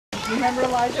You remember,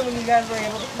 Elijah, when you guys were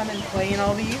able to come and play in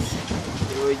all these? You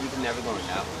can never go in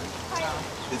that one.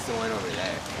 It's the one over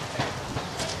there.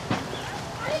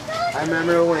 I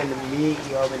remember when me,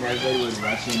 Yob, and everybody was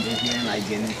rushing in here and like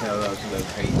getting into to go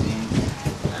crazy.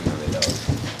 I remember those.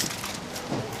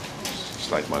 It's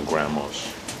like my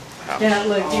grandma's house. Yeah,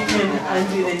 look, you can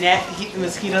undo the net to keep the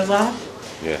mosquitoes off.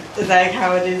 Yeah. Is that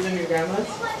how it is in your grandma's?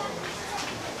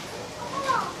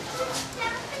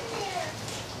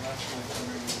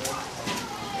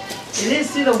 It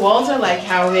is, see, the walls are like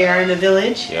how they are in the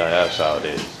village. Yeah, that's how it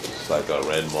is. It's like a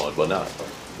red mold, but not.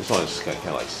 This one is kind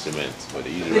of like cement, but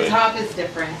the top is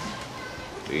different.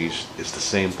 It's the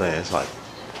same thing. It's like,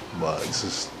 but it's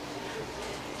just.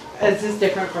 It's just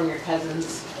different from your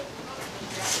cousins.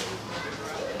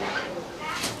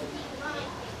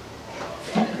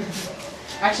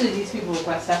 Actually, these people look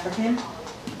West African.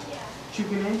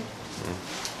 Chukume.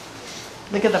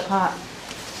 Look at the pot.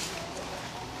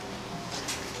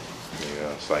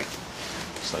 Yeah, it's like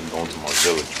going to my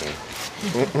village, man.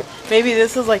 Maybe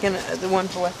this is like the one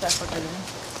for West Africa.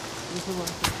 This is one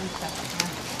for East Africa.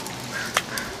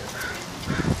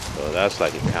 So that's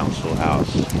like a council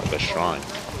house, like a shrine.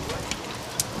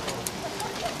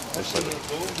 It's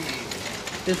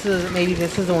like maybe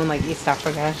this is the one like East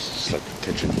Africa. It's like a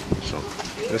kitchen. So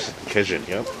this is the kitchen,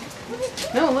 yep.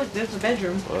 No, look, there's the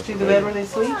bedroom. Oh, see the bed where they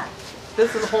sleep?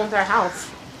 This is the whole entire house.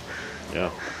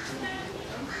 Yeah.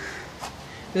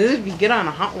 This would be good on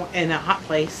a hot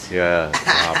place. Yeah.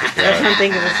 That's what I'm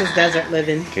thinking. This is desert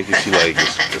living. Can't you see like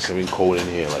it's something cold in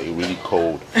here, like really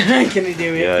cold. Can you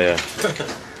do it? Yeah.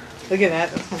 Look at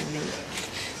that. That's kind of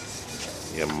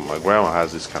neat. Yeah, my grandma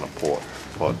has this kind of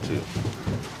pot too.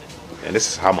 And this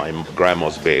is how my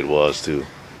grandma's bed was too.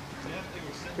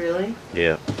 Really?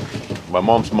 Yeah. My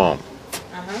mom's mom.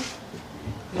 Uh-huh.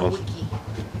 No wiki.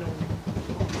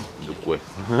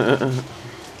 No.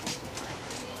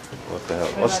 What the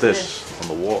hell? What's this on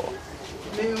the wall?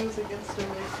 Nails against the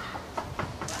wall.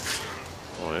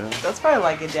 Oh yeah. That's probably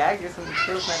like a dagger something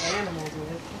kills my animals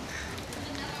with.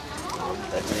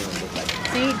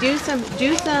 See, do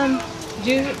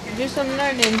some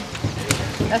learning.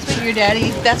 That's what your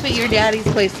daddy's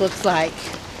place looks like.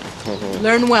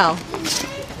 Learn well.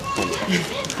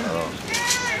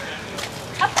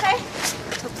 Okay.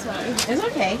 I'm sorry. It's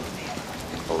okay.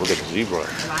 Oh, look at the zebra.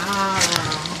 Wow.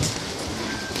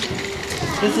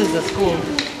 This is the school.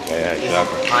 Yeah,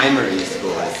 exactly. Primary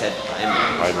school. I said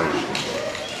primary. Primary school.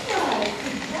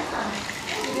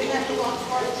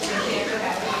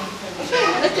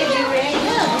 Look at you right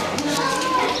now.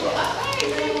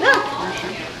 Look.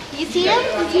 You see him?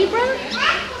 The zebra?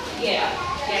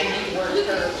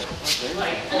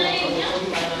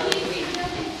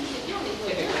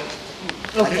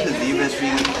 How did the zebras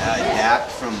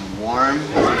adapt from warm to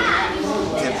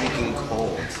freaking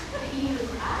cold?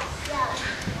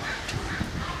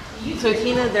 So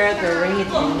Tina, they're at the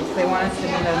orangutans. They want us to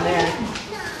meet them there.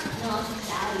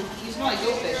 You smell like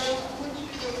goldfish.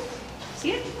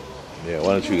 See it? Yeah,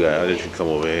 why don't you come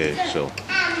over here? So.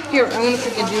 Here, I'm gonna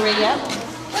pick a jewelry up.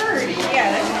 Bird. Yeah,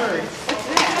 that's a bird.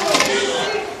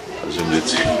 I zoomed it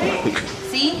too.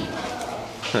 See?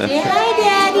 Say hi,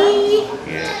 Daddy.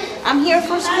 Yeah. I'm here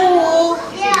for school.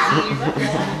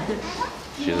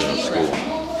 She's in school.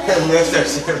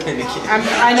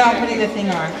 I know, I'm putting the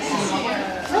thing on.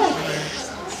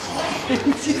 Look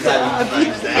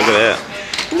at that.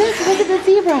 Look at the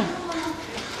zebra.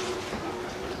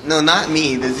 No, not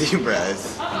me. The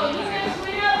zebras.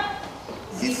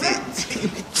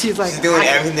 She's like, She's doing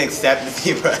everything except the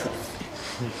zebra.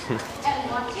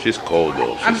 She's cold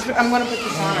though. I'm gonna put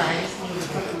this on her.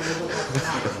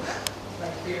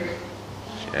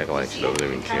 She acting like she doesn't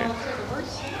even care.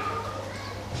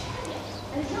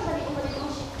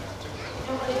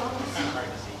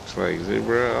 It's like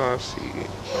zebra. Oh, I see.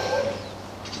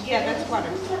 Yeah, that's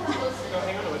water.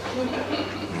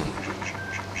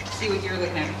 See what you're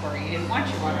looking at before. You didn't want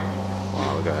your water.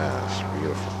 Wow, look at that. It's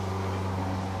beautiful.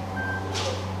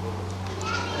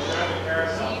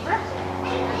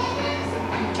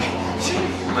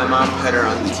 My mom put her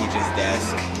on the teacher's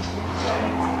desk.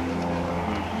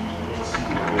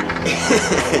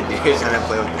 You're trying to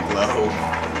play with the globe.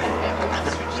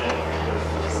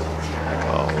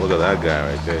 Oh, look at that guy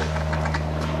right there.